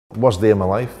Worst day of my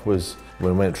life was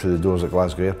when I went through the doors at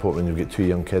Glasgow Airport when you've got two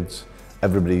young kids,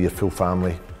 everybody, your full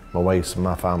family, my wife's and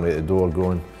my family at the door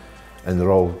going, and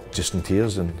they're all just in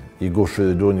tears, and you go through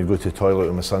the door and you go to the toilet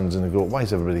with my sons and they go, "Why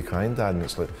is everybody crying, Dad?" And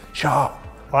it's like, "Shut up!"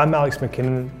 I'm Lawrie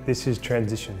McKinna, this is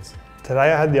Transitions.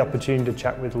 Today I had the opportunity to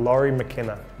chat with Lawrie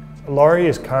McKinna. Lawrie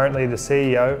is currently the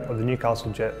CEO of the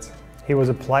Newcastle Jets. He was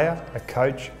a player, a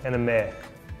coach and a mayor.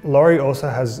 Lawrie also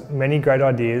has many great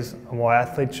ideas on why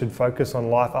athletes should focus on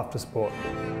life after sport.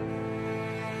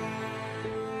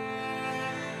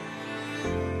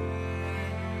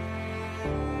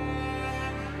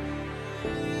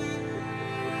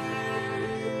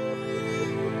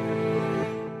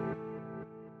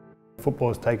 Football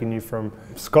has taken you from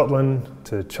Scotland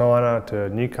to China to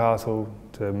Newcastle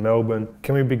to Melbourne.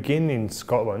 Can we begin in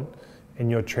Scotland and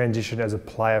your transition as a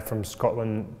player from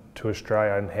Scotland to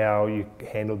Australia and how you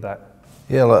handled that?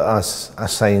 Yeah, look, I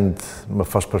signed my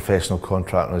first professional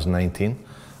contract when I was 19.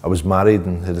 I was married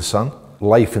and had a son.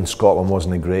 Life in Scotland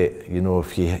wasn't great. You know,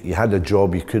 if you had a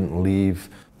job, you couldn't leave.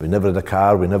 We never had a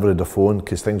car, we never had a phone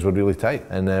because things were really tight.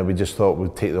 And we just thought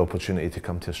we'd take the opportunity to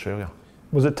come to Australia.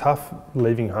 Was it tough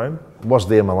leaving home? Worst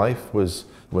day of my life was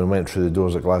when I went through the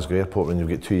doors at Glasgow Airport when you've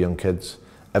got two young kids,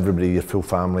 everybody, your full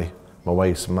family, my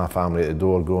wife's and my family at the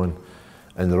door going,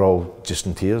 and they're all just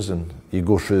in tears, and you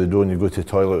go through the door and you go to the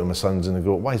toilet with my sons and they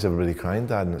go, "Why is everybody crying,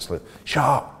 Dad?" And it's like, "Shut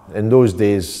up!" In those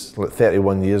days, like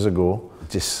 31 years ago,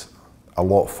 just a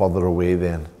lot further away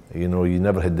then. You know, you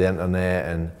never had the internet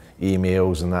and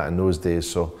emails and that in those days,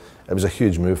 so it was a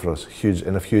huge move for us, huge,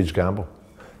 and a huge gamble.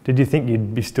 Did you think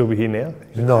you'd still be here now?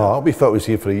 No, we thought we was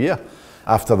here for a year.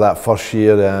 After that first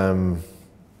year,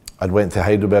 I'd went to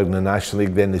Heidelberg in the National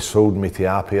League, then they sold me to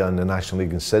Apia in the National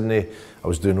League in Sydney. I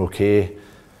was doing okay.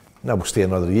 Now we'll stay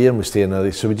another year and we'll stay another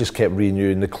year. So we just kept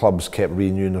renewing, the clubs kept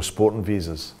renewing their sporting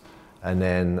visas. And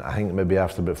then I think maybe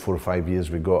after about 4 or 5 years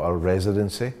we got our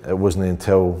residency. It wasn't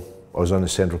until I was on the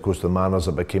Central Coast of the Manors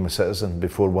that I became a citizen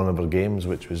before one of our games,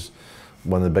 which was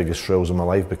one of the biggest thrills of my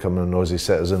life, becoming an Aussie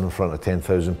citizen in front of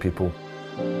 10,000 people.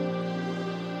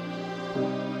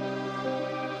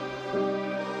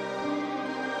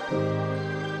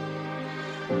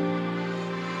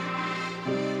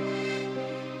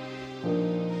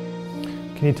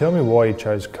 Can you tell me why you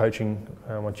chose coaching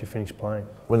once you finished playing?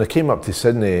 When I came up to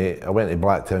Sydney, I went to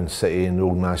Blacktown City in the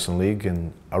old National League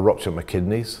and I ruptured my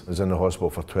kidneys. I was in the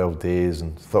hospital for 12 days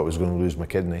and thought I was going to lose my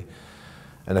kidney.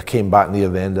 And I came back near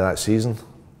the end of that season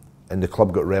and the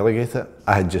club got relegated.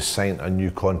 I had just signed a new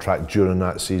contract during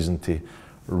that season to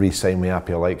re-sign my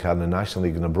Apia Light card in the National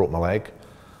League and I broke my leg.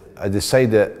 I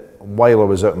decided while I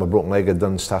was out with my broken leg,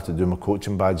 I'd started doing my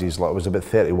coaching badges. Like I was about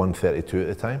 31, 32 at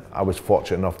the time. I was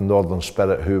fortunate enough, Northern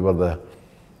Spirit, who were the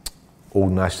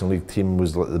old National League team,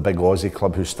 was like the big Aussie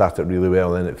club who started really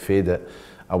well and then it faded.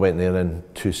 I went there in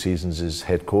 2 seasons as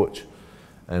head coach.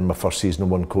 And my first season I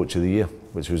won Coach of the Year,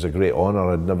 which was a great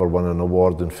honour. I'd never won an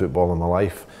award in football in my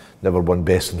life, never won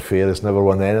Best and Fairest, never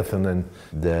won anything. And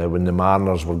when the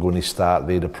Mariners were going to start,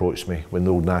 they'd approached me. When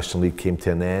the old National League came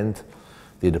to an end,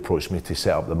 they'd approached me to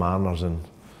set up the Mariners, and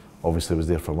obviously I was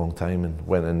there for a long time and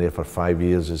went in there for 5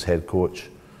 years as head coach,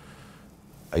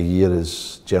 a year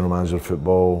as general manager of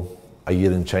football, a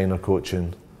year in China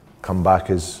coaching, come back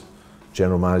as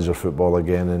general manager of football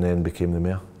again, and then became the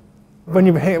mayor. When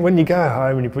you go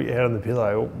home and you put your head on the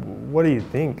pillow, what do you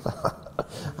think?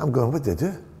 I'm going, what do I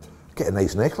do? Get a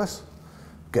nice necklace,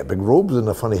 get big robes and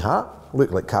a funny hat,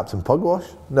 look like Captain Pugwash,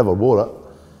 never wore it.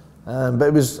 But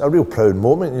it was a real proud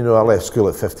moment. You know, I left school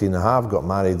at 15 and a half, got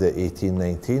married at 18,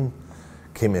 19,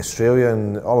 came to Australia,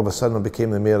 and all of a sudden I became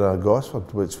the mayor of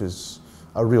Gosford, which was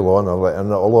a real honour.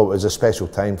 And although it was a special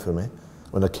time for me,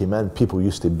 when I came in, people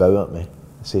used to bow at me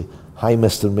and say, "Hi,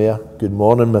 Mr. Mayor, good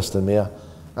morning, Mr. Mayor."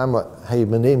 I'm like, "Hey,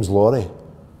 my name's Lawrie.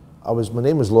 My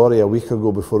name was Lawrie a week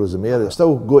ago before I was the mayor. I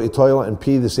still go to the toilet and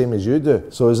pee the same as you do."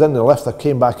 So I was in the lift, I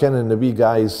came back in and the wee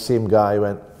guys, same guy,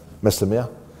 went, "Mr. Mayor."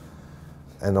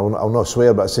 And I'll not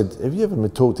swear, but I said, "Have you ever been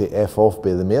told to F off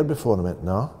by the mayor before?" And I went,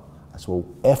 "No." I said, "Well,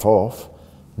 F off,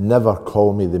 never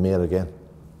call me the mayor again.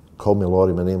 Call me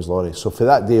Lawrie, my name's Lawrie." So for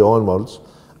that day onwards,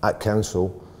 at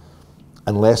council,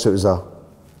 unless it was a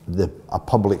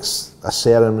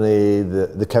ceremony,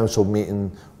 the council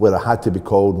meeting where I had to be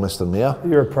called Mr. Mayor.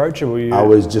 You're approachable. I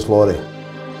was just Lawrie.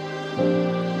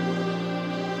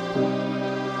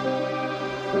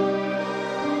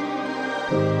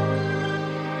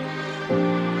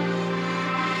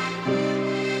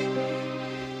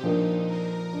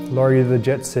 Lawrie, you're the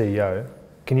Jets CEO.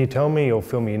 Can you tell me or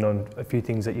fill me in on a few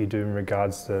things that you do in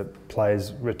regards to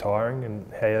players retiring and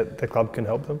how the club can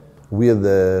help them? We're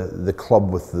the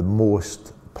club with the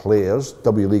most players,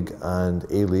 W League and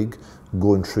A League,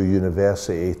 going through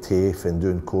university, TAFE, and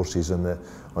doing courses on the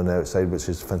outside, which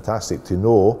is fantastic to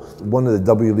know. One of the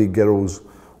W League girls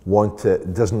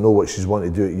doesn't know what she's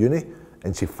wanting to do at uni,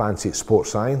 and she fancies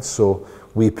sports science, so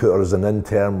we put her as an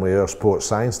intern with our sports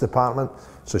science department.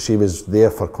 So she was there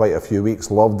for quite a few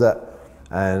weeks, loved it,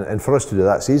 and for us to do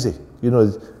that's easy. You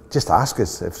know, just ask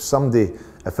us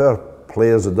if our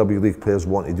players or W League players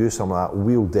want to do something like that,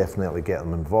 we'll definitely get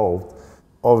them involved.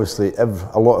 Obviously, a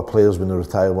lot of players when they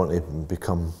retire want to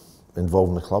become involved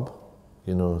in the club.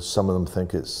 You know, some of them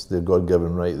think it's their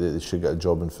God-given right that they should get a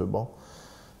job in football.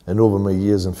 And over my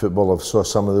years in football, I've saw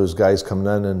some of those guys coming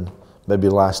in and maybe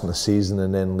lasting a season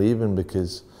and then leaving,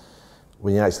 because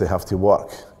when you actually have to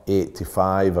work 8 to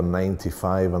 5 or 9 to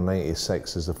 5 or 9 to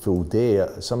 6 is a full day,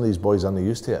 some of these boys aren't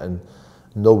used to it and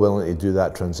not willing to do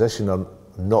that transition, or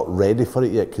not ready for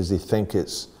it yet because they think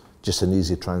it's just an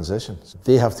easy transition.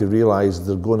 They have to realise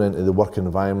they're going into the work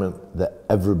environment that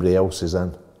everybody else is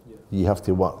in. You have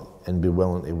to work and be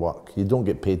willing to work. You don't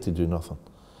get paid to do nothing.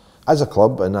 As a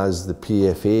club and as the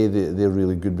PFA, they're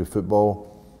really good with football,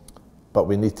 but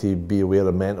we need to be aware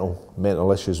of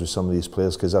mental issues with some of these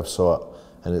players, because I've saw it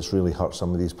and it's really hurt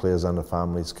some of these players and their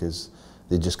families because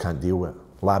they just can't deal with it.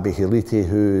 Lawrie McKinna,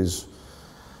 who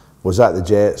was at the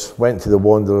Jets, went to the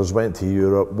Wanderers, went to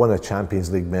Europe, won a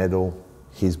Champions League medal.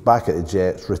 He's back at the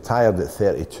Jets, retired at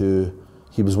 32.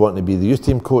 He was wanting to be the youth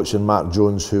team coach, and Mark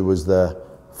Jones, who was the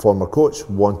former coach,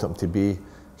 wanted him to be.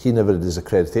 He never did his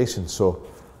accreditation, so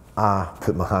I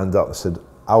put my hand up and said,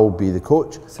 I'll be the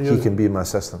coach, so he can be my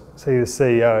assistant. So you're the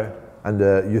CEO? And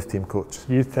the youth team coach.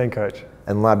 Youth team coach.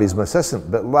 And Labby's my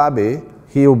assistant, but Labby,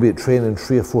 he'll be training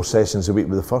 3 or 4 sessions a week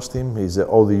with the first team. He's at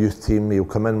all the youth team, he'll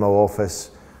come in my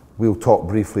office, we'll talk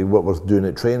briefly what we're doing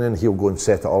at training, he'll go and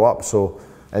set it all up. So,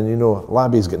 and you know,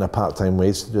 Labby's getting a part-time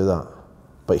wage to do that,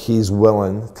 but he's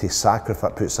willing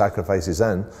to put sacrifices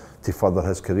in to further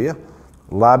his career.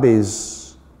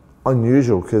 Labby's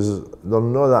unusual because there are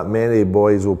not that many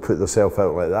boys who will put themselves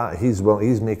out like that. He's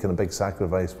making a big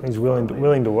sacrifice. He's willing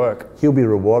to work. He'll be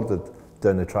rewarded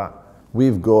down the track.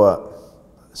 We've got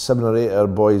 7 or 8 of our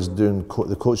boys doing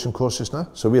the coaching courses now,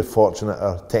 so we're fortunate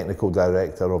our technical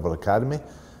director of our academy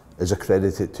is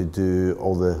accredited to do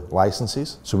all the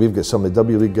licenses. So we've got some of the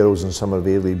W League girls and some of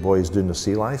the A League boys doing the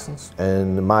C licence.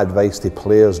 And my advice to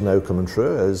players now coming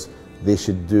through is they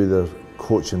should do their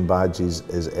coaching badges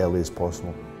as early as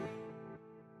possible.